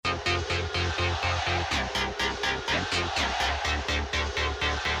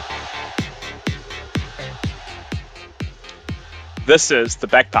This is The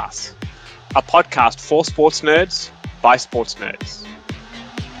Back Pass, a podcast for sports nerds by sports nerds.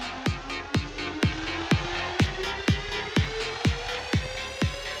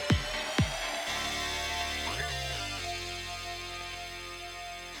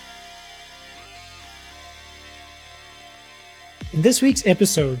 In this week's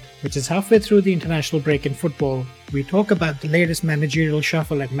episode, which is halfway through the international break in football, we talk about the latest managerial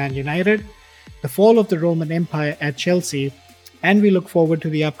shuffle at Man United, the fall of the Roman Empire at Chelsea, and we look forward to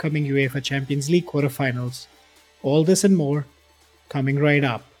the upcoming UEFA Champions League quarterfinals. All this and more, coming right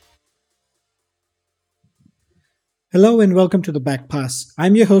up. Hello and welcome to The Back Pass.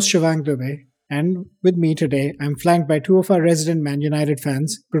 I'm your host Shivang Dubey, and with me today, I'm flanked by two of our resident Man United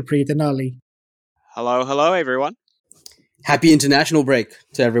fans, Gurpreet and Ali. Hello everyone. Happy international break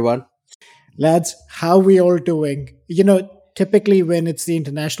to everyone. Lads, how we all doing? You know, typically when it's the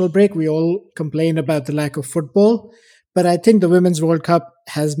international break, we all complain about the lack of football. But I think the Women's World Cup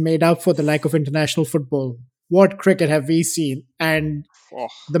has made up for the lack of international football. What cricket have we seen? And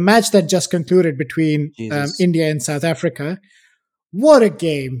the match that just concluded between India and South Africa, what a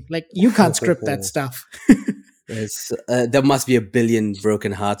game. Like, you can't script that stuff. There must be a billion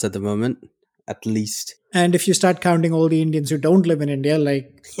broken hearts at the moment, at least. And if you start counting all the Indians who don't live in India,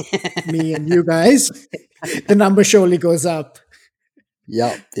 like me and you guys, the number surely goes up.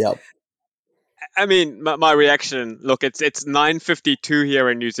 Yep. I mean, my reaction. Look, it's 9:52 here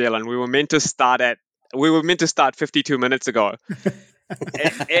in New Zealand. We were meant to start 52 minutes ago.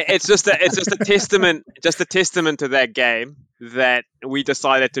 It's just a testament to that game that we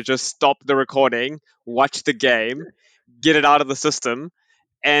decided to just stop the recording, watch the game, get it out of the system.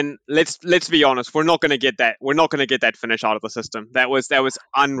 And let's be honest, we're not going to get that. We're not going to get that finish out of the system. That was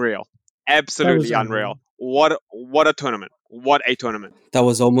unreal, absolutely unreal. What a tournament! What a tournament! That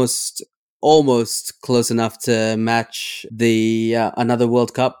was almost close enough to match the another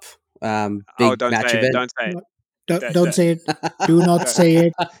World Cup big match event. Don't say it. Don't say it. Do not say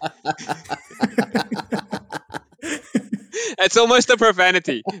it. It's almost a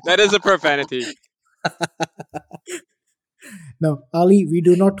profanity. That is a profanity. No, Ali, we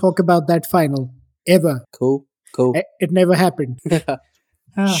do not talk about that final. Ever. Cool. It never happened.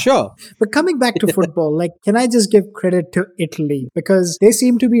 Sure. But coming back to football, can I just give credit to Italy? Because they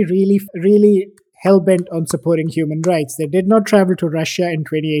seem to be really hell-bent on supporting human rights. They did not travel to Russia in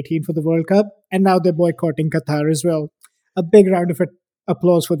 2018 for the World Cup, and now they're boycotting Qatar as well. A big round of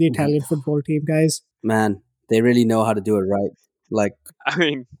applause for the Italian football team, guys. Man, they really know how to do it right. I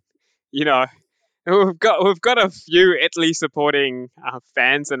mean, we've got a few Italy supporting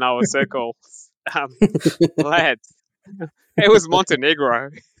fans in our circle. Lads, it was Montenegro.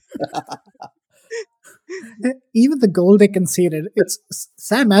 Even the goal they conceded,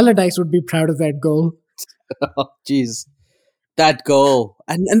 Sam Allardyce would be proud of that goal. Oh, jeez. That goal.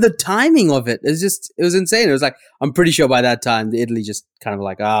 And the timing of it was insane. It was like, I'm pretty sure by that time, the Italy just kind of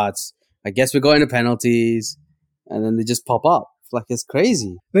I guess we're going to penalties. And then they just pop up. It's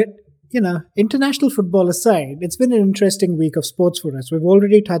crazy. But, international football aside, it's been an interesting week of sports for us. We've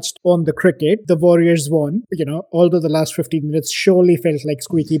already touched on the cricket. The Warriors won, although the last 15 minutes surely felt like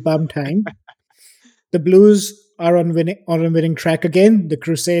squeaky bum time. The Blues are on a winning track again. The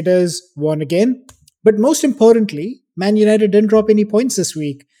Crusaders won again. But most importantly, Man United didn't drop any points this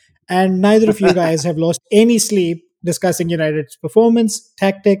week. And neither of you guys have lost any sleep discussing United's performance,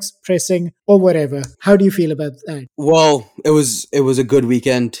 tactics, pressing, or whatever. How do you feel about that? Well, it was a good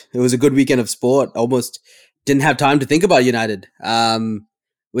weekend. It was a good weekend of sport. Almost didn't have time to think about United,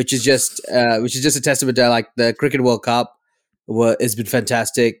 which is just a testament to the Cricket World Cup. It's been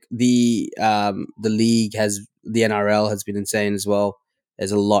fantastic. The league the NRL has been insane as well.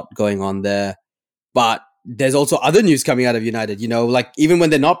 There's a lot going on there, but there's also other news coming out of United. Even when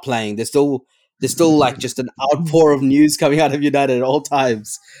they're not playing, there's still just an outpour of news coming out of United at all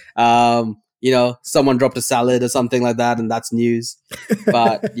times. Someone dropped a salad or something like that, and that's news.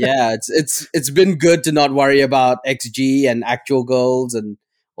 But yeah, it's been good to not worry about XG and actual goals and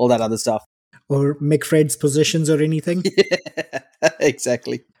all that other stuff. Or McFred's positions or anything. Yeah,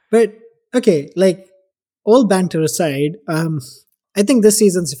 exactly. But, okay, all banter aside, I think this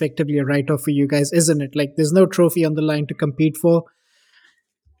season's effectively a write-off for you guys, isn't it? There's no trophy on the line to compete for.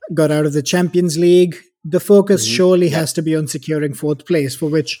 Got out of the Champions League. The focus surely has to be on securing fourth place, for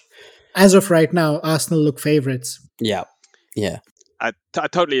which, as of right now, Arsenal look favourites. Yeah. I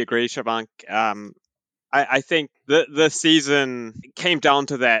totally agree, Shabank. I think the season came down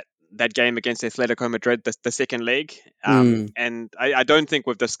to that game against Atletico Madrid, the second leg. And I don't think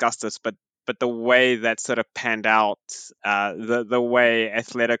we've discussed this, but the way that sort of panned out, the way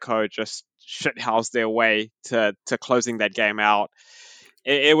Atletico just shithouse their way to closing that game out.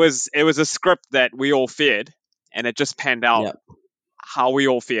 It was a script that we all feared, and it just panned out Yep. how we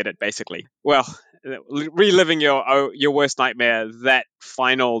all feared it, basically. Well, reliving your worst nightmare, that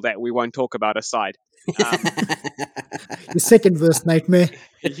final that we won't talk about aside. The second worst nightmare.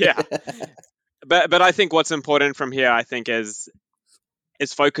 Yeah, but I think what's important from here, I think, is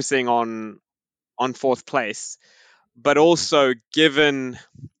focusing on fourth place, but also given,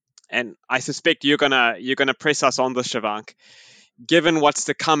 and I suspect you're gonna press us on this, Shivank. Given what's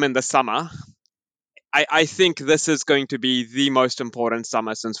to come in the summer, I think this is going to be the most important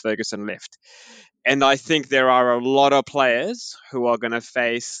summer since Ferguson left. And I think there are a lot of players who are going to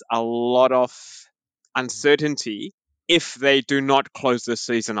face a lot of uncertainty if they do not close this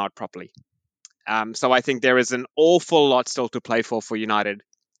season out properly. So I think there is an awful lot still to play for United,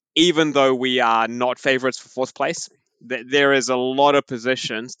 even though we are not favourites for fourth place. There is a lot of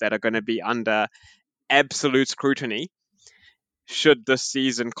positions that are going to be under absolute scrutiny should the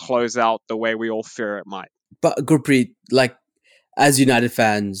season close out the way we all fear it might. But Gurpreet, like, as United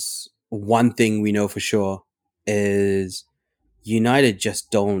fans, one thing we know for sure is United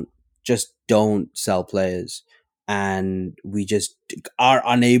just don't sell players, and we just are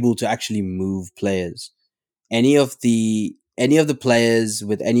unable to actually move players. Any of the players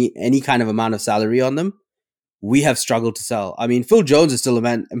with any kind of amount of salary on them, we have struggled to sell. I mean, Phil Jones is still a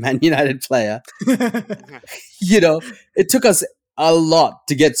Man United player. It took us a lot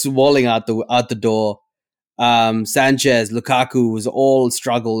to get Smalling out the door. Sanchez, Lukaku was all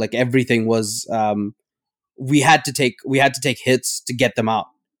struggle. Like, everything was. We had to take hits to get them out,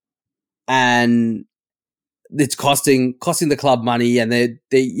 and it's costing the club money. And they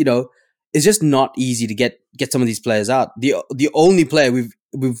it's just not easy to get some of these players out. The only player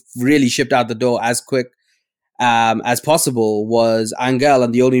we've really shipped out the door as quick as possible was Angel,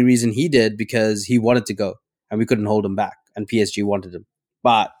 and the only reason he did because he wanted to go, and we couldn't hold him back, and PSG wanted him.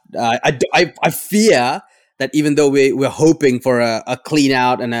 But I fear that even though we're hoping for a clean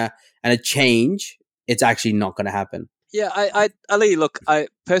out and a change, it's actually not going to happen. Yeah, Ali, look, I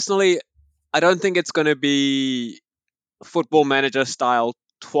personally, I don't think it's going to be Football Manager style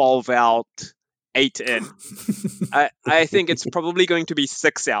 12 out, 8 in. I think it's probably going to be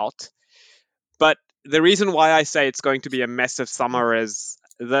 6 out. But the reason why I say it's going to be a massive summer is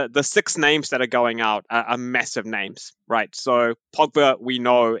the 6 names that are going out are massive names, right? So Pogba, we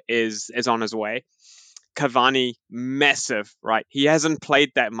know, is on his way. Cavani, massive, right? He hasn't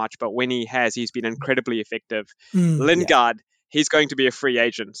played that much, but when he has, he's been incredibly effective. Lingard, he's going to be a free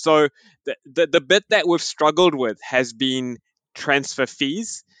agent. So the bit that we've struggled with has been transfer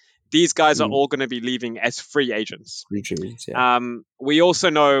fees. These guys are all going to be leaving as free agents. We also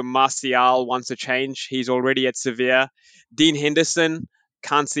know Martial wants a change. He's already at Sevilla. Dean Henderson,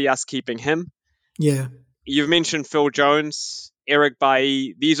 can't see us keeping him. Yeah. You've mentioned Phil Jones, Eric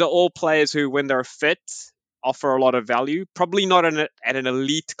Bailly. These are all players who, when they're fit, offer a lot of value. Probably not at an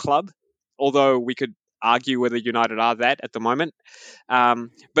elite club, although we could argue whether United are that at the moment.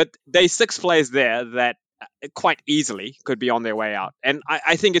 But there's 6 players there that quite easily could be on their way out. And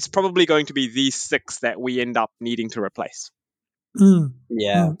I think it's probably going to be these 6 that we end up needing to replace. And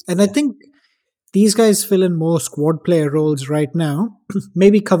I think these guys fill in more squad player roles right now.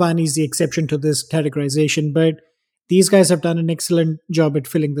 Maybe Cavani's the exception to this categorization, but these guys have done an excellent job at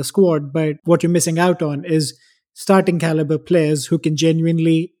filling the squad. But what you're missing out on is starting caliber players who can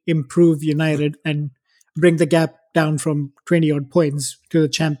genuinely improve United and bring the gap down from 20 odd points to the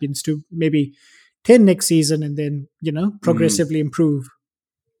champions to maybe 10 next season, and then, progressively improve.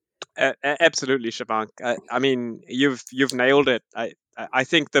 Absolutely, Shivank. I mean, you've nailed it. I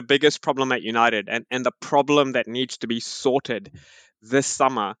think the biggest problem at United, and the problem that needs to be sorted this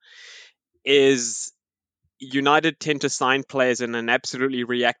summer, is United tend to sign players in an absolutely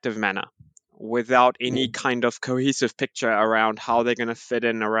reactive manner without any kind of cohesive picture around how they're going to fit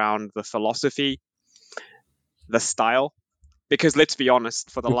in around the philosophy, the style. Because let's be honest,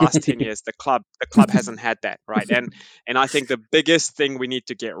 for the last 10 years, the club hasn't had that, right? And I think the biggest thing we need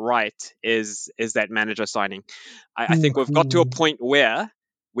to get right is that manager signing. I think we've got to a point where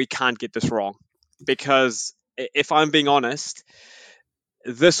we can't get this wrong. Because if I'm being honest,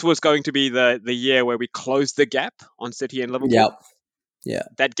 this was going to be the year where we closed the gap on City and Liverpool. Yeah.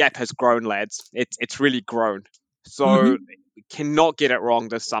 That gap has grown, lads. It's really grown. So we cannot get it wrong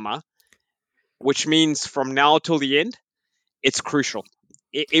this summer, which means from now till the end, it's crucial.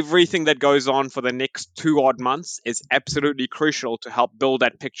 Everything that goes on for the next 2 odd months is absolutely crucial to help build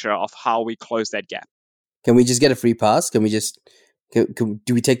that picture of how we close that gap. Can we just get a free pass? Can we just do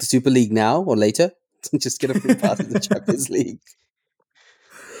we take the Super League now or later? Just get a free pass in the Champions League.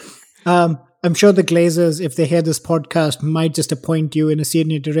 I'm sure the Glazers, if they hear this podcast, might just appoint you in a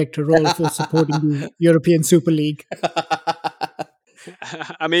senior director role for supporting the European Super League.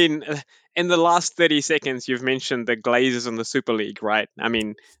 I mean, in the last 30 seconds, you've mentioned the Glazers and the Super League, right? I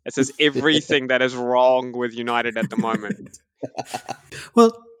mean, it says everything that is wrong with United at the moment.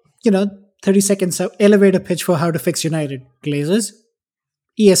 Well, 30 seconds, so elevator pitch for how to fix United. Glazers,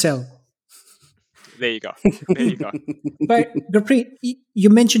 ESL. There you go. There you go. But Gurpreet, you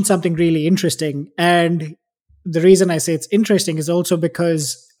mentioned something really interesting. And the reason I say it's interesting is also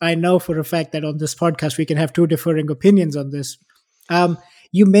because I know for a fact that on this podcast, we can have two differing opinions on this.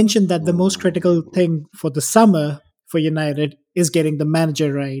 You mentioned that the most critical thing for the summer for United is getting the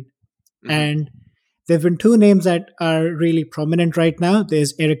manager right. Mm-hmm. And there have been two names that are really prominent right now.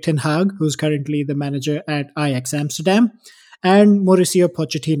 There's Erik ten Hag, who's currently the manager at Ajax Amsterdam, and Mauricio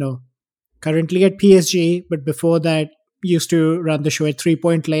Pochettino, currently at PSG, but before that used to run the show at 3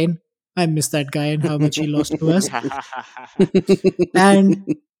 Point Lane. I miss that guy and how much he lost to us.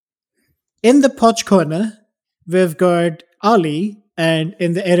 And in the Poch corner, we've got Ali, and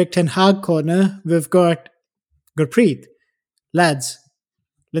in the Erik ten Hag corner, we've got Gurpreet. Lads,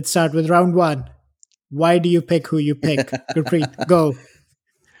 let's start with round one. Why do you pick who you pick? Gurpreet, go.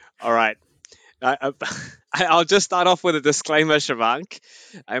 All right. I'll just start off with a disclaimer, Shivank.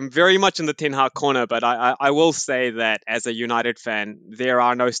 I'm very much in the Ten Hag corner, but I will say that as a United fan, there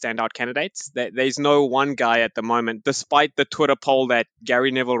are no standout candidates. There's no one guy at the moment, despite the Twitter poll that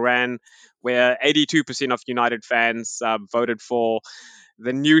Gary Neville ran, where 82% of United fans voted for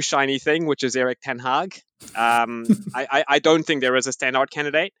the new shiny thing, which is Erik ten Hag. I don't think there is a standout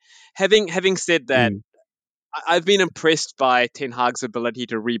candidate. Having said that, I've been impressed by Ten Hag's ability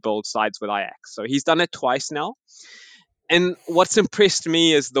to rebuild sides with Ajax. So he's done it twice now. And what's impressed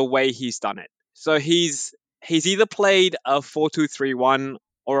me is the way he's done it. So he's either played a 4-2-3-1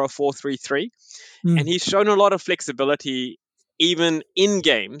 or a 4-3-3. And he's shown a lot of flexibility even in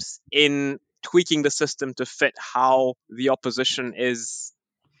games in tweaking the system to fit how the opposition is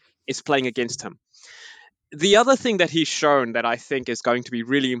playing against him. The other thing that he's shown that I think is going to be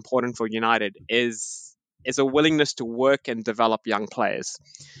really important for United is a willingness to work and develop young players.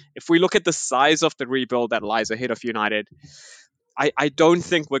 If we look at the size of the rebuild that lies ahead of United, I don't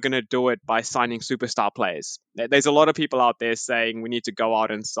think we're going to do it by signing superstar players. There's a lot of people out there saying we need to go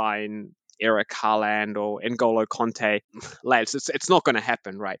out and sign Eric Haaland or N'Golo Conte. Lads, it's not going to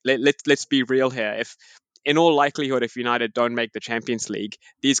happen, right? Let's be real here. If in all likelihood, if United don't make the Champions League,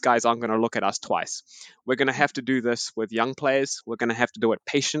 these guys aren't going to look at us twice. We're going to have to do this with young players. We're going to have to do it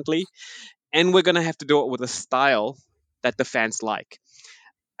patiently. And we're going to have to do it with a style that the fans like.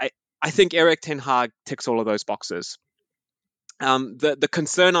 I think Erik ten Hag ticks all of those boxes. The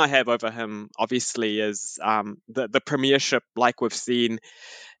concern I have over him, obviously, is the Premiership, like we've seen,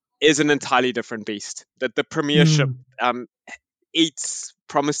 is an entirely different beast. The Premiership eats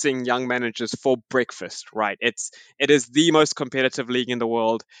promising young managers for breakfast, right? It is the most competitive league in the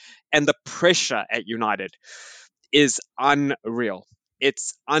world, and the pressure at United is unreal.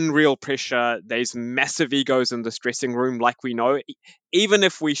 It's unreal pressure. There's massive egos in this dressing room, like we know. Even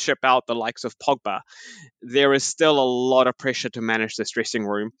if we ship out the likes of Pogba, there is still a lot of pressure to manage this dressing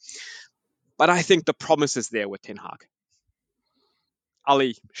room. But I think the promise is there with Ten Hag.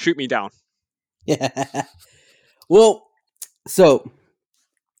 Ali, shoot me down. Yeah. Well, so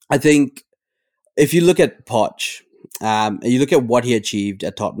I think if you look at Poch, you look at what he achieved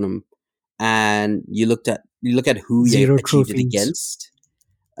at Tottenham, and you look at who he achieved it against.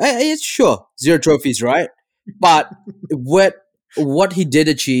 It's sure 0 trophies, right? But what he did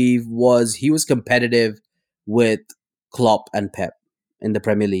achieve was he was competitive with Klopp and Pep in the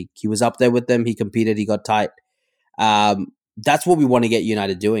Premier League. He was up there with them. He competed. He got tight. That's what we want to get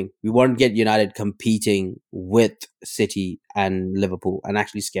United doing. We want to get United competing with City and Liverpool and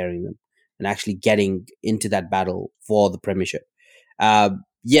actually scaring them and actually getting into that battle for the Premiership.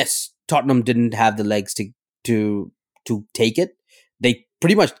 Yes, Tottenham didn't have the legs to take it. They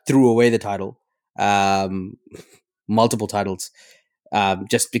pretty much threw away the title, multiple titles,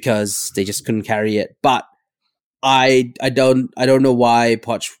 just because they just couldn't carry it. But I don't know why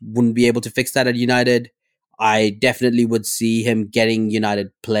Poch wouldn't be able to fix that at United. I definitely would see him getting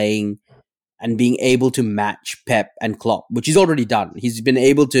United playing and being able to match Pep and Klopp, which he's already done. He's been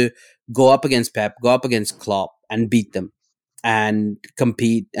able to go up against Pep, go up against Klopp, and beat them and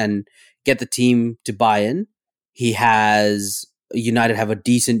compete and get the team to buy in. United have a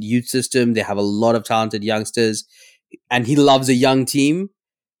decent youth system. They have a lot of talented youngsters, and he loves a young team,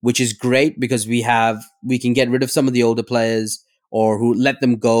 which is great because we can get rid of some of the older players or who let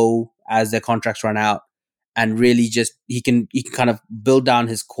them go as their contracts run out and really just he can kind of build down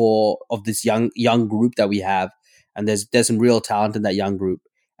his core of this young group that we have, and there's some real talent in that young group,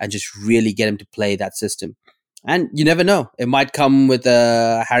 and just really get him to play that system. And you never know, it might come with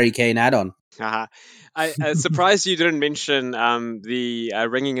a Harry Kane add-on. I'm surprised you didn't mention the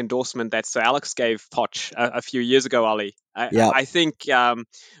ringing endorsement that Sir Alex gave Poch a few years ago, Ali. I think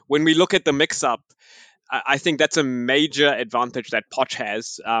when we look at the mix-up, I think that's a major advantage that Poch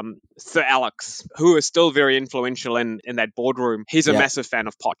has. Sir Alex, who is still very influential in that boardroom, he's a massive fan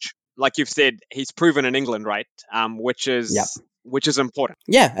of Poch. Like you've said, he's proven in England, right? Which is important.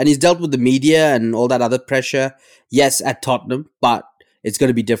 Yeah, and he's dealt with the media and all that other pressure. Yes, at Tottenham, but it's going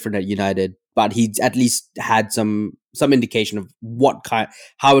to be different at United. But he's at least had some indication of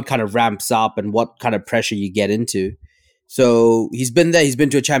how it kind of ramps up and what kind of pressure you get into. So he's been there. He's been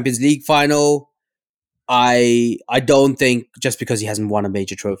to a Champions League final. I don't think just because he hasn't won a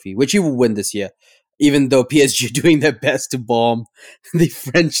major trophy, which he will win this year, even though PSG are doing their best to bomb the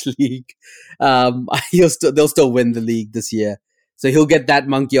French league, they'll still win the league this year. So he'll get that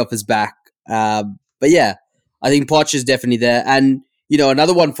monkey off his back. But yeah, I think Poch is definitely there. And,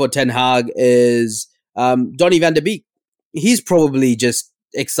 another one for Ten Hag is Donny van der Beek. He's probably just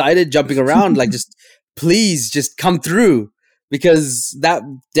excited, jumping around, like please just come through, because that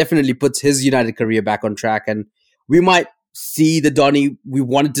definitely puts his United career back on track. And we might see the Donny we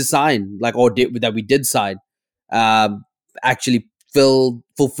wanted to sign, that we did sign, actually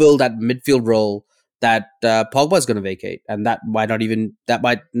fulfill that midfield role that Pogba is going to vacate, and that might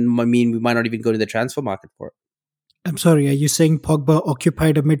mean we might not even go to the transfer market for it. I'm sorry, are you saying Pogba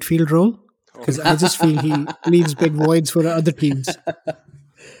occupied a midfield role? Because I just feel he leaves big voids for other teams.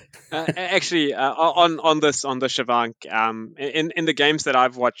 Actually, on the Shivank, in the games that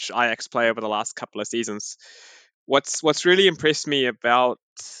I've watched Ajax play over the last couple of seasons, what's really impressed me about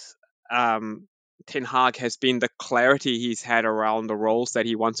Ten Hag has been the clarity he's had around the roles that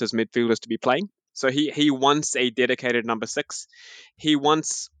he wants his midfielders to be playing. So he wants a dedicated number 6. He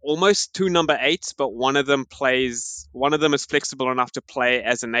wants almost 2 number 8s, but one of them is flexible enough to play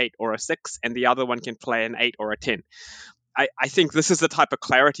as an 8 or a 6, and the other one can play an 8 or a 10. I think this is the type of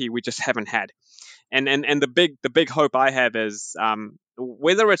clarity we just haven't had. And the big hope I have is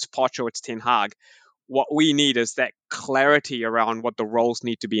whether it's Poch or it's Ten Hag, what we need is that clarity around what the roles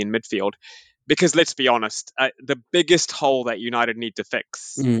need to be in midfield. Because let's be honest, the biggest hole that United need to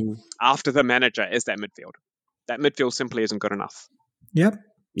fix after the manager is that midfield. That midfield simply isn't good enough. Yep.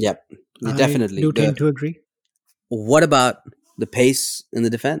 Definitely. I do tend to agree. What about the pace in the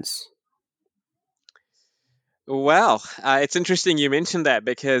defense? Well, it's interesting you mentioned that,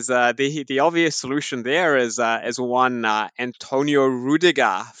 because the obvious solution there is one Antonio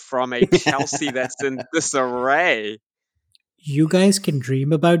Rudiger from a Chelsea that's in disarray. You guys can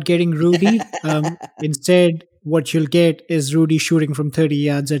dream about getting Rudy. Instead, what you'll get is Rudy shooting from 30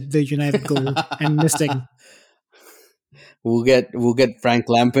 yards at the United goal and missing. We'll get Frank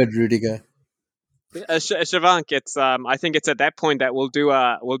Lampard Rudiger. Shivank, it's I think it's at that point that we'll do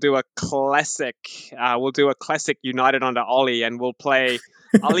a classic United under Ollie, and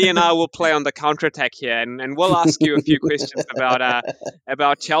Ollie and I will play on the counterattack here, and we'll ask you a few questions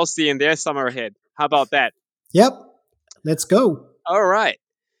about Chelsea and their summer ahead. How about that? Yep, let's go. All right.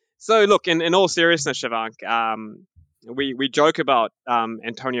 So look, in all seriousness, Shivank, we joke about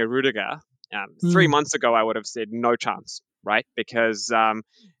Antonio Rudiger. 3 months ago, I would have said no chance. Right, because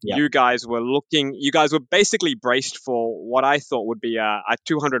you guys were basically braced for what I thought would be a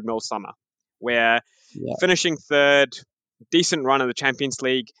 200 mil summer, where finishing third, decent run of the Champions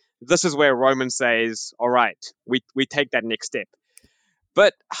League. This is where Roman says, "All right, we take that next step."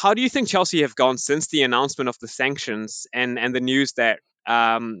 But how do you think Chelsea have gone since the announcement of the sanctions and the news that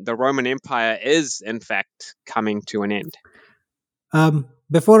the Roman Empire is in fact coming to an end?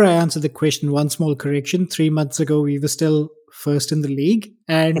 Before I answer the question, one small correction. 3 months ago, we were still first in the league,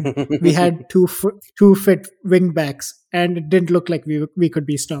 and we had two fit wing backs, and it didn't look like we could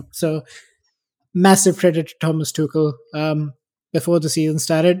be stopped. So, massive credit to Thomas Tuchel. Before the season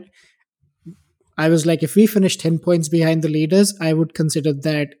started, I was like, if we finish 10 points behind the leaders, I would consider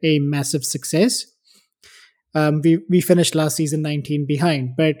that a massive success. We finished last season 19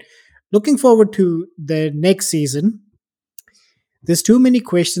 behind, but looking forward to the next season, there's too many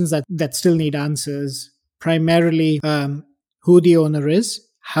questions that still need answers. Primarily, who the owner is,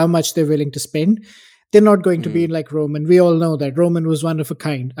 how much they're willing to spend. They're not going to be like Roman. We all know that Roman was one of a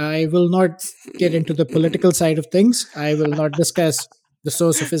kind. I will not get into the political side of things. I will not discuss the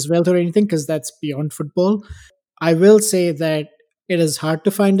source of his wealth or anything, because that's beyond football. I will say that it is hard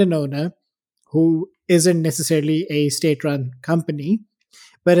to find an owner who isn't necessarily a state-run company,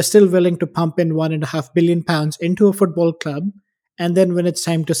 but is still willing to pump in £1.5 billion into a football club, and then when it's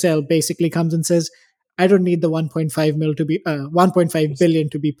time to sell, basically comes and says, "I don't need the 1.5 billion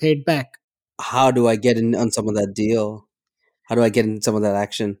to be paid back." How do I get in on some of that deal? How do I get in some of that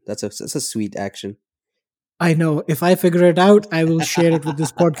action? That's a sweet action. I know. If I figure it out, I will share it with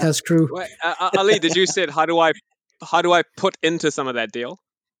this podcast crew. Wait, Ali, did you say how do I put into some of that deal?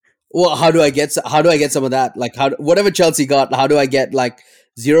 Well, how do I get some of that? Like whatever Chelsea got, how do I get like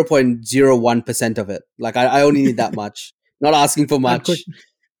 0.01% of it? Like I only need that much. Not asking for much.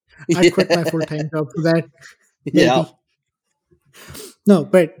 I'd quit my full-time job for that. Maybe. Yeah. No,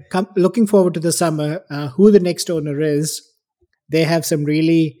 but looking forward to the summer, who the next owner is, they have some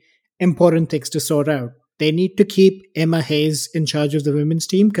really important things to sort out. They need to keep Emma Hayes in charge of the women's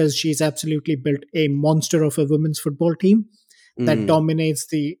team because she's absolutely built a monster of a women's football team that dominates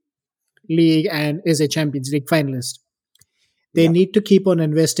the league and is a Champions League finalist. They need to keep on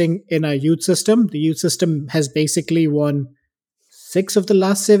investing in our youth system. The youth system has basically won 6 of the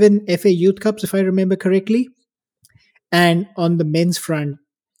last 7 FA Youth Cups, if I remember correctly. And on the men's front,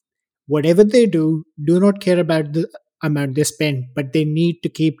 whatever they do not care about the amount they spend, but they need to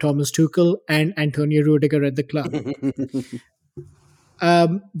keep Thomas Tuchel and Antonio Rudiger at the club.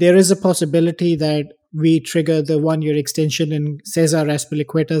 There is a possibility that we trigger the 1-year extension in Cesar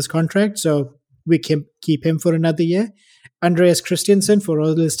Azpilicueta's contract, so we can keep him for another year. Andreas Christensen, for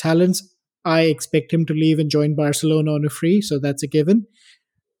all his talents, I expect him to leave and join Barcelona on a free, so that's a given.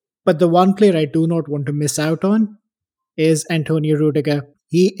 But the one player I do not want to miss out on is Antonio Rudiger.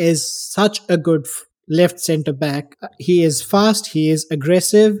 He is such a good left centre back. He is fast, he is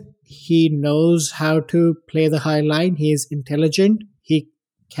aggressive, he knows how to play the high line, he is intelligent, he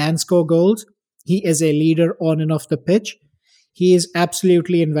can score goals, he is a leader on and off the pitch. He is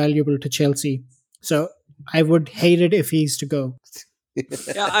absolutely invaluable to Chelsea. So I would hate it if he's to go.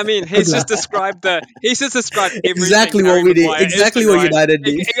 Yeah, I mean, he's just described everything exactly what we need. Exactly what United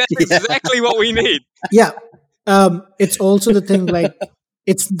need. Exactly what we need. Yeah. It's also the thing, like,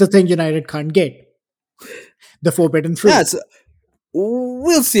 it's the thing United can't get. The forbidden fruit. Yeah,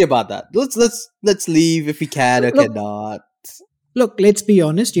 we'll see about that. Let's leave if we can or cannot. Look, let's be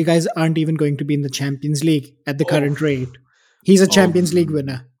honest. You guys aren't even going to be in the Champions League at the current rate. He's a Champions League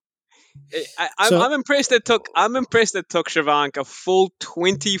winner. I'm impressed it took Shivank a full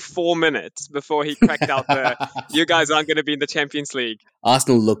 24 minutes before he cracked out you guys aren't going to be in the Champions League.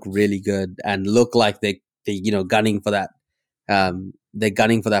 Arsenal look really good and look like they gunning for that. They're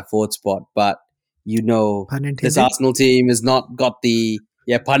gunning for that 4th spot, but this Arsenal team has not got the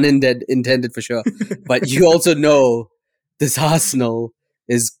pun intended for sure. But you also know this Arsenal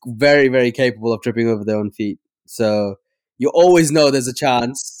is very, very capable of tripping over their own feet. So you always know there's a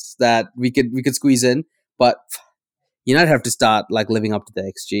chance that we could squeeze in, but United have to start like living up to the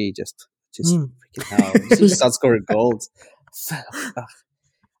XG. Just freaking hell, just start scoring goals.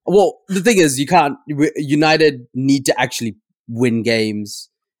 Well, the thing is, United need to actually win games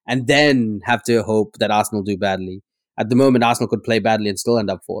and then have to hope that Arsenal do badly. At the moment, Arsenal could play badly and still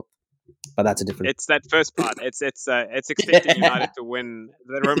end up 4th. But that's a different. It's that first part. It's expecting United to win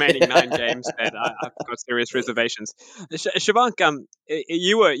the remaining 9 games that I've got serious reservations. Shivank,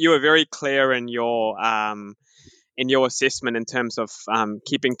 you were very clear in your assessment in terms of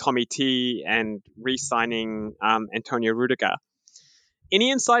keeping Tommy T and re-signing Antonio Rudiger.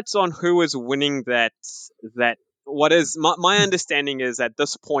 Any insights on who is winning that? What is my understanding is at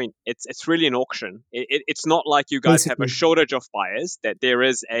this point it's really an auction. It's not like you guys have a shortage of buyers. That there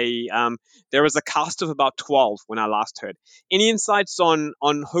is a cast of about 12 when I last heard. Any insights on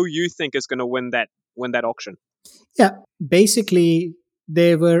who you think is going to win that auction? Yeah, basically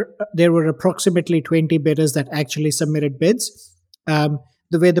there were approximately 20 bidders that actually submitted bids.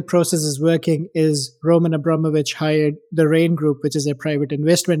 The way the process is working is Roman Abramovich hired the Rain Group, which is a private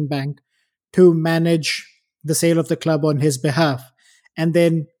investment bank, to manage the sale of the club on his behalf. And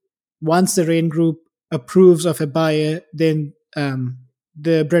then once the Rain Group approves of a buyer, then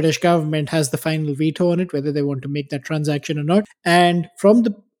the British government has the final veto on it, whether they want to make that transaction or not. And from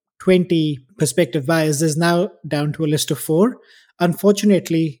the 20 prospective buyers, there's now down to a list of 4.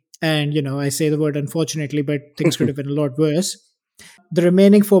 Unfortunately, and I say the word unfortunately, but things could have been a lot worse, the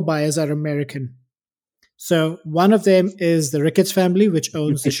remaining 4 buyers are American. So one of them is the Ricketts family, which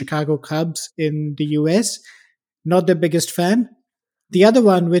owns the Chicago Cubs in the US. Not the biggest fan. The other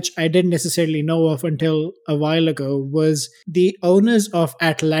one, which I didn't necessarily know of until a while ago, was the owners of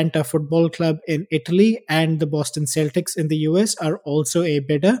Atalanta Football Club in Italy and the Boston Celtics in the US are also a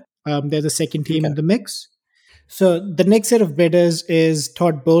bidder. They're the second team in the mix. So the next set of bidders is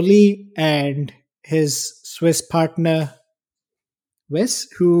Todd Bowley and his Swiss partner, Wes,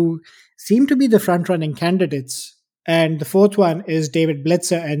 who seem to be the front-running candidates. And the fourth one is David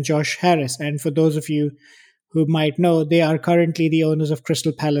Blitzer and Josh Harris. And for those of you who might know, they are currently the owners of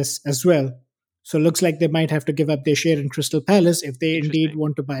Crystal Palace as well. So it looks like they might have to give up their share in Crystal Palace if they indeed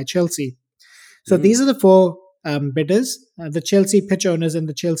want to buy Chelsea. So these are the four bidders. The Chelsea pitch owners and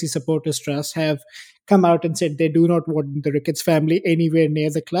the Chelsea Supporters Trust have come out and said they do not want the Ricketts family anywhere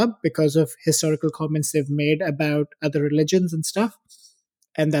near the club because of historical comments they've made about other religions and stuff.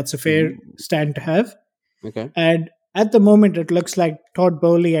 And that's a fair stand to have. Okay. And at the moment, it looks like Todd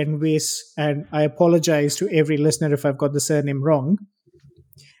Bowley and Weiss, and I apologize to every listener if I've got the surname wrong,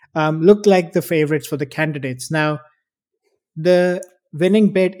 look like the favorites for the candidates. Now, the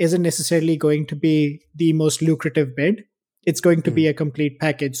winning bid isn't necessarily going to be the most lucrative bid. It's going to be a complete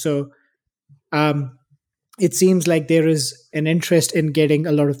package. So it seems like there is an interest in getting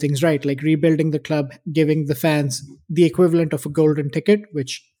a lot of things right, like rebuilding the club, giving the fans the equivalent of a golden ticket,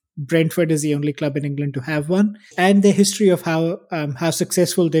 which Brentford is the only club in England to have one, and the history of how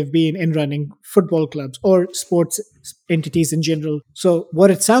successful they've been in running football clubs or sports entities in general. So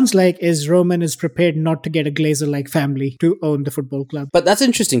what it sounds like is Roman is prepared not to get a Glazer-like family to own the football club. But that's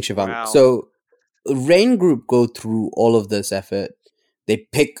interesting, Shivang. Wow. So Rain Group go through all of this effort. They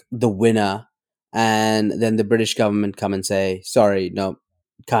pick the winner, and then the British government come and say, sorry, no,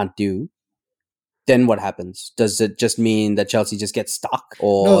 can't do. Then what happens? Does it just mean that Chelsea just gets stuck?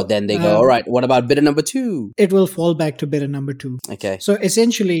 Or No, then they go, all right, what about bidder number 2? It will fall back to bidder number 2. Okay. So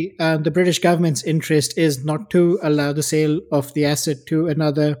essentially, the British government's interest is not to allow the sale of the asset to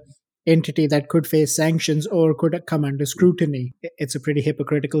another entity that could face sanctions or could come under scrutiny. It's a pretty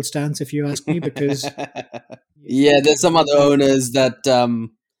hypocritical stance, if you ask me, because... Yeah, there's some other owners that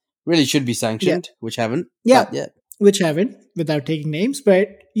really should be sanctioned, which haven't. Yeah, But yeah. which haven't, without taking names. But,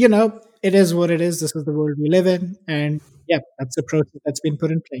 you know, it is what it is. This is the world we live in. And yeah, that's the process that's been put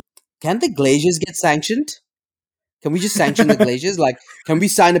in place. Can the Glazers get sanctioned? Can we just sanction the Glazers? Like, can we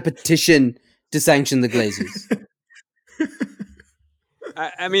sign a petition to sanction the Glazers?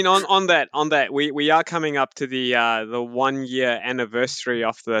 I mean, on that, we are coming up to the 1 year anniversary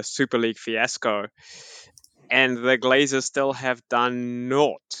of the Super League fiasco, and the Glazers still have done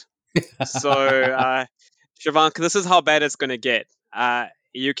naught. So, Shivank, this is how bad it's going to get.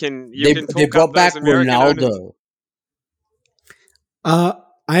 You can talk They brought up back those American owners. Ronaldo.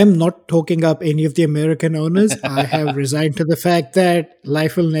 I am not talking up any of the American owners. I have resigned to the fact that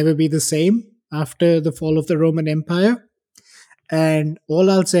life will never be the same after the fall of the Roman Empire. And all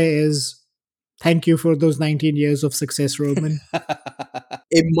I'll say is, thank you for those 19 years of success, Roman.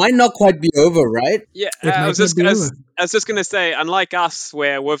 It might not quite be over, right? Yeah, It might I was not be over. just going to say, unlike us,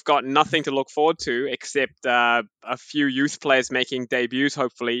 where we've got nothing to look forward to except a few youth players making debuts,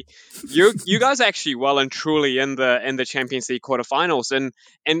 hopefully, you guys are actually well and truly in the Champions League quarterfinals.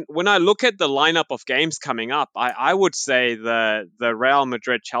 And when I look at the lineup of games coming up, I would say the Real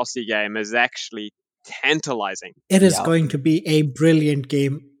Madrid Chelsea game is actually tantalizing. It is Yeah. going to be a brilliant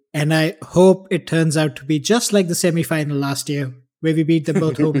game. And I hope it turns out to be just like the semi-final last year, where we beat them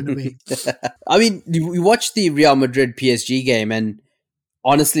both home and away. I mean, we watched the Real Madrid PSG game, and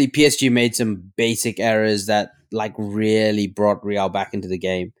honestly, PSG made some basic errors that like really brought Real back into the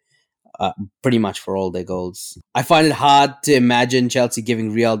game. Pretty much for all their goals. I find it hard to imagine Chelsea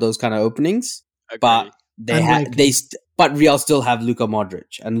giving Real those kind of openings, but Unlikely. but Real still have Luka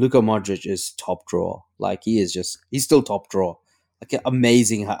Modric, and Luka Modric is top drawer. Like he's still top drawer. Like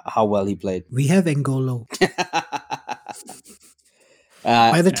amazing how well he played. We have N'Golo.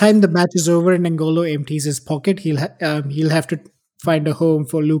 Uh, By the time the match is over and N'Golo empties his pocket, he'll have to find a home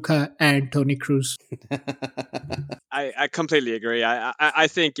for Luka and Toni Kroos. I completely agree. I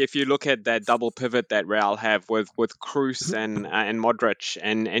think if you look at that double pivot that Real have with Kroos and Modric,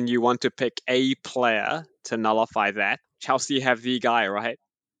 and you want to pick a player to nullify that, Chelsea have the guy, right?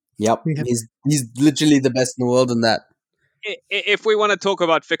 Yep, We have- he's literally the best in the world in that. If we want to talk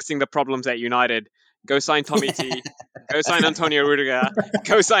about fixing the problems at United, go sign Tommy T, go sign Antonio Rudiger,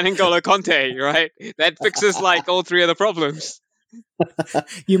 go sign N'Golo Conte, right? That fixes like all three of the problems.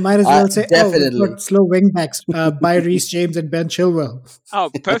 You might as well say, definitely. we've got slow wing backs by Reece James and Ben Chilwell.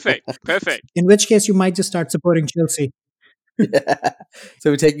 Oh, perfect. In which case, you might just start supporting Chelsea. So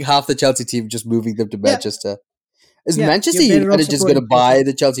we're taking half the Chelsea team, just moving them to Yeah. Manchester. Is Yeah, Manchester you're better off United just going to supporting buy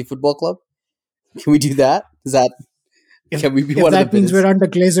the Chelsea Football Club? Can we do that? Can we be If one of that the means bidders? we're under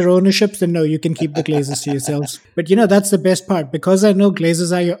Glazer ownership, then no, you can keep the Glazers to yourselves. But that's the best part. Because I know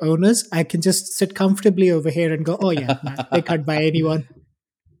Glazers are your owners, I can just sit comfortably over here and go, oh yeah, nah, they can't buy anyone.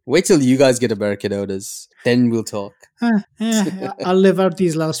 Wait till you guys get American owners, then we'll talk. I'll live out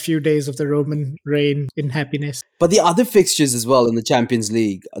these last few days of the Roman reign in happiness. But the other fixtures as well in the Champions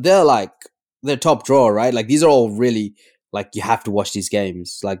League, they're top draw, right? Like these are all really like you have to watch these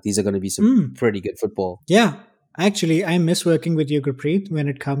games. Like these are going to be some pretty good football. Yeah. Actually, I miss working with you, Gurpreet, when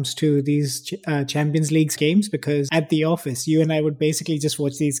it comes to these Champions League games, because at the office, you and I would basically just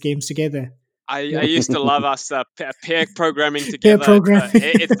watch these games together. I used to love us pair programming Pair together. programming.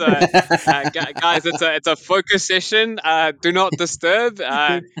 Guys, it's a focus session. Do not disturb.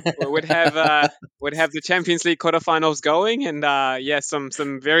 We'd have the Champions League quarterfinals going, and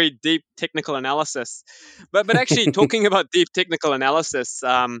some very deep technical analysis. But actually, talking about deep technical analysis,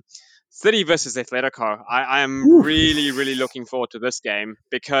 City versus Atletico, I am really looking forward to this game,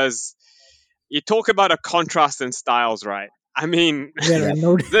 because you talk about a contrast in styles, right? I mean,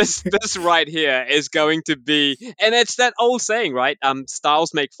 this right here is going to be, and it's that old saying, right?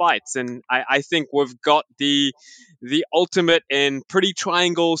 Styles make fights, and I think we've got the ultimate in pretty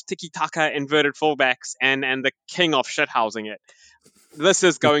triangles, tiki-taka, inverted fullbacks, and the king of shithousing it. This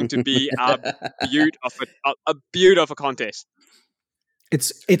is going to be a beaut of a contest.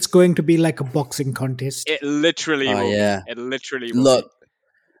 It's going to be like a boxing contest. It literally will. Yeah. It literally will. Look,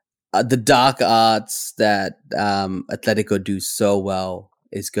 the dark arts that Atletico do so well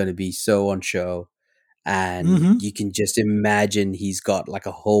is going to be so on show. And you can just imagine he's got like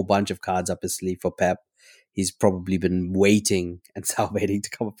a whole bunch of cards up his sleeve for Pep. He's probably been waiting and salivating to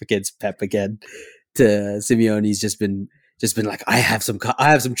come up against Pep again. To Simeone's just been like, I have some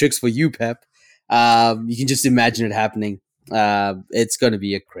tricks for you, Pep. You can just imagine it happening. It's going to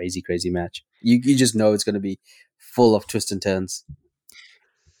be a crazy match. You just know it's going to be full of twists and turns.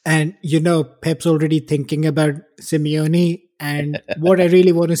 And Pep's already thinking about Simeone, and what I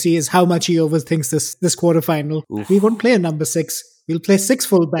really want to see is how much he overthinks this quarterfinal. Oof. We won't play a number 6. We'll play 6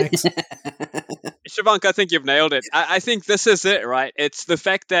 fullbacks. Shivank, I think you've nailed it. I think this is it, right? It's the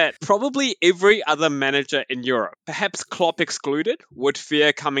fact that probably every other manager in Europe, perhaps Klopp excluded, would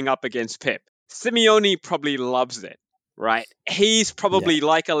fear coming up against Pep. Simeone probably loves it. Right. He's probably,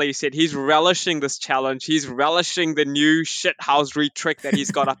 like Ali said, he's relishing this challenge. He's relishing the new shithousery trick that he's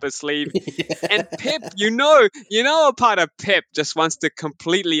got up his sleeve. And Pep, a part of Pep just wants to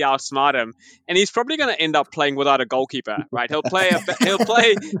completely outsmart him. And he's probably going to end up playing without a goalkeeper, right? He'll play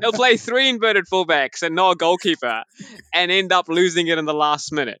 3 inverted fullbacks and no goalkeeper, and end up losing it in the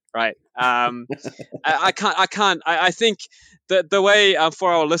last minute, right? I think the way,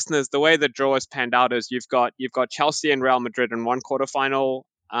 for our listeners, the way the draw is panned out is you've got Chelsea and Real Madrid in one quarterfinal.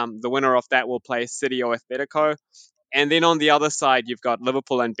 The winner of that will play City or Atletico, and then on the other side you've got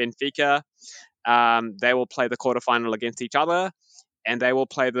Liverpool and Benfica. They will play the quarterfinal against each other, and they will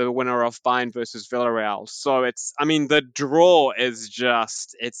play the winner of Bayern versus Villarreal. So the draw is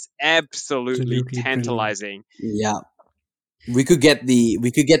it's absolutely tantalizing. Yeah. We could get the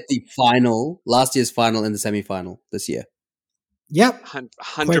final, last year's final, in the semi-final this year. Yep,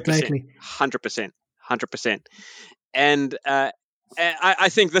 100%, 100%. And I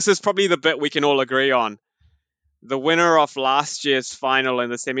think this is probably the bit we can all agree on. The winner of last year's final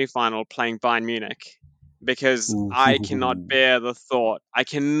and the semi-final playing Bayern Munich, because I cannot bear the thought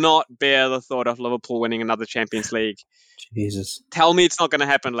of Liverpool winning another Champions League. Jesus. Tell me it's not going to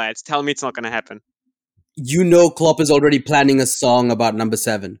happen, lads. Tell me it's not going to happen. Klopp is already planning a song about number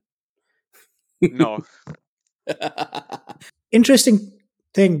 7. No. Interesting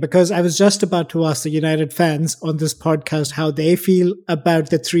thing, because I was just about to ask the United fans on this podcast how they feel about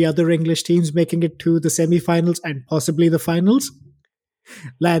the 3 other English teams making it to the semi-finals and possibly the finals.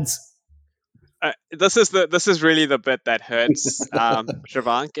 Lads. This is really the bit that hurts,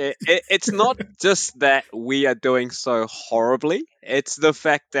 Shivank. It's not just that we are doing so horribly. It's the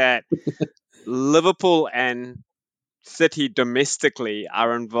fact that Liverpool and City domestically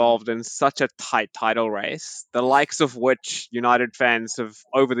are involved in such a tight title race, the likes of which United fans have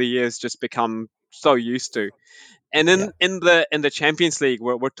over the years just become so used to. And in the Champions League,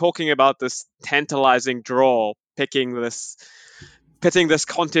 we're talking about this tantalizing draw, pitting this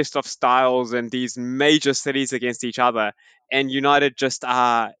contest of styles and these major cities against each other, and United just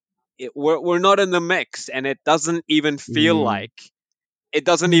we're not in the mix, and it doesn't even feel like. It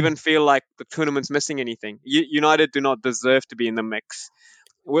doesn't even feel like the tournament's missing anything. United do not deserve to be in the mix.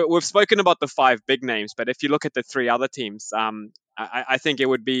 We've spoken about the 5 big names, but if you look at the 3 other teams, I think it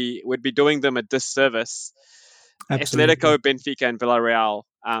would be doing them a disservice. Absolutely. Atletico, Benfica, and Villarreal,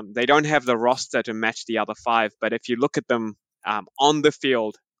 they don't have the roster to match the other 5, but if you look at them on the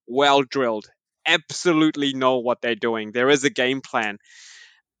field, well drilled, absolutely know what they're doing. There is a game plan.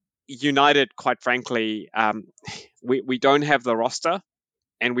 United, quite frankly, we don't have the roster.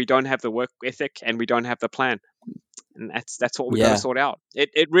 and we don't have the work ethic, and we don't have the plan. And that's what we got to sort out.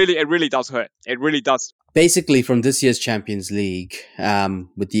 It really does hurt. It really does. Basically, from this year's Champions League,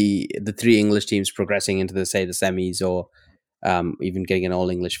 with the 3 English teams progressing into the semis or even getting an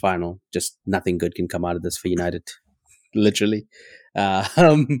all-English final, just nothing good can come out of this for United. Literally,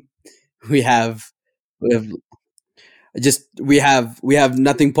 we have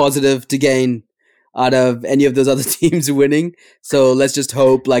nothing positive to gain out of any of those other teams winning. So let's just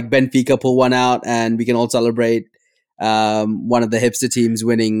hope like Benfica pull one out, and we can all celebrate one of the hipster teams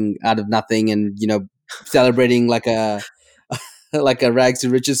winning out of nothing, and celebrating like a rags to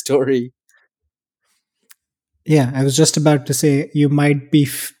riches story. Yeah, I was just about to say you might be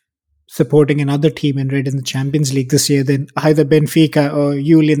supporting another team in red in the Champions League this year than either Benfica or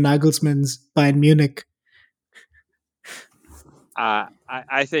Julian Nagelsmann's Bayern Munich.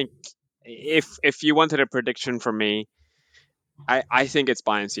 I think if you wanted a prediction from me, I think it's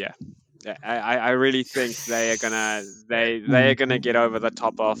Bayern's year. I really think they are gonna get over the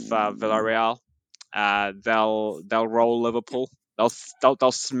top of Villarreal. They'll roll Liverpool.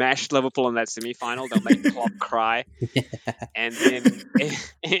 They'll smash Liverpool in that semi-final. They'll make Klopp cry, and then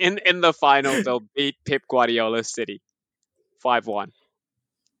in the final they'll beat Pep Guardiola's City 5-1.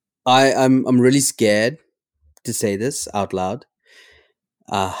 I'm really scared to say this out loud.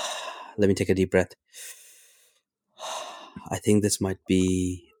 Let me take a deep breath. I think this might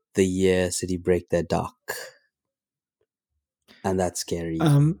be the year City break their duck, and that's scary.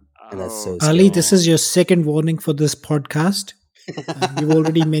 And that's so scary. Ali, this is your second warning for this podcast. You've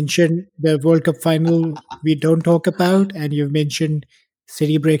already mentioned the World Cup final we don't talk about, and you've mentioned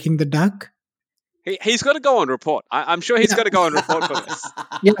City breaking the duck. He's got to go on report. I'm sure he's got to go on report for this.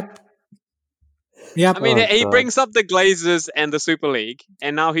 Yeah. I mean, he brings up the Glazers and the Super League,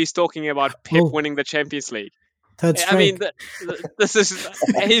 and now he's talking about Pep winning the Champions League. That's I mean, this is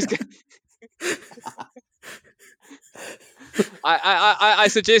he's. I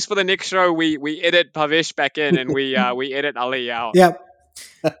suggest for the next show we edit Pavesh back in, and we edit Ali out. Yeah.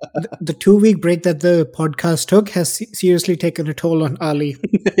 The 2-week break that the podcast took has seriously taken a toll on Ali.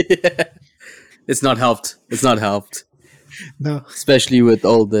 Yeah. It's not helped. No. Especially with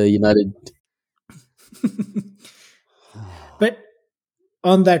all the United. But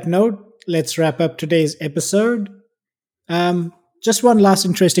on that note, let's wrap up today's episode. Just one last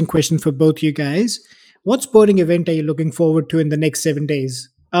interesting question for both you guys. What sporting event are you looking forward to in the next 7 days?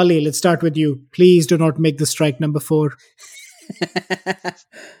 Ali, let's start with you. Please do not make the strike number 4.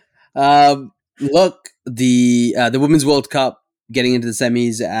 Look, the Women's World Cup getting into the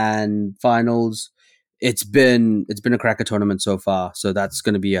semis and finals. It's been a cracker tournament so far, so that's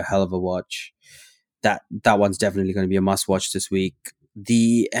going to be a hell of a watch. That one's definitely going to be a must watch this week.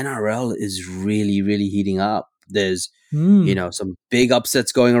 The NRL is really, really heating up. There's some big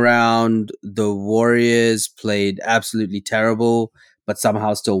upsets going around. The Warriors played absolutely terrible, but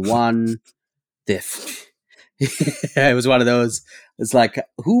somehow still won. It was one of those. It's like,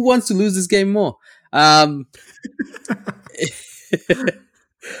 who wants to lose this game more? But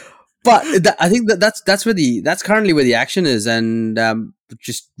I think that's currently where the action is, and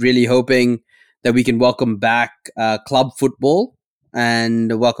just really hoping that we can welcome back club football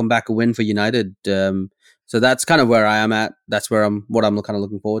and welcome back a win for United. So that's kind of where I am at. That's what I'm kind of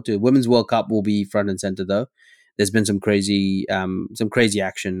looking forward to. Women's World Cup will be front and center, though. There's been some crazy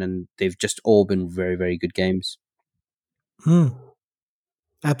action, and they've just all been very, very good games.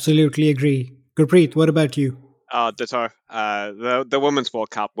 Absolutely agree. Gurpreet, what about you? Ditto. The Women's World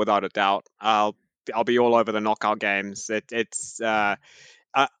Cup, without a doubt. I'll be all over the knockout games. I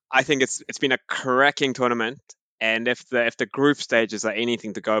think it's been a cracking tournament, and if the group stages are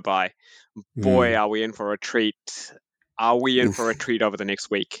anything to go by, boy, are we in for a treat. Are we in for a treat over the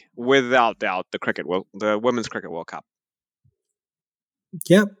next week? Without doubt, the Women's Cricket World Cup.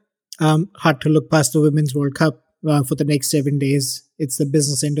 Yeah. Hard to look past the Women's World Cup for the next 7 days. It's the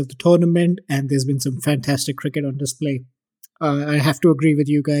business end of the tournament, and there's been some fantastic cricket on display. I have to agree with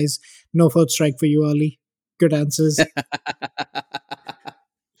you guys. No fourth strike for you, Ali. Good answers.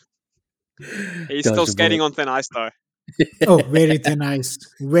 He's still skating on thin ice, though. Oh, very thin ice.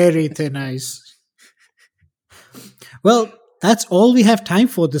 Very thin ice. Well, that's all we have time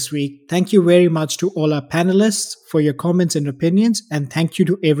for this week. Thank you very much to all our panelists for your comments and opinions, and thank you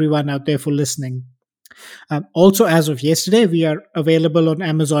to everyone out there for listening. Also, as of yesterday, we are available on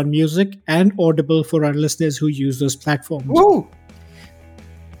Amazon Music and Audible for our listeners who use those platforms. Woo!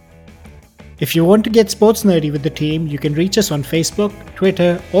 If you want to get sports nerdy with the team, you can reach us on Facebook,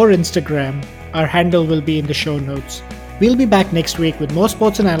 Twitter, or Instagram. Our handle will be in the show notes. We'll be back next week with more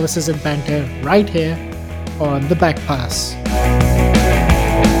sports analysis and banter right here on The Back Pass.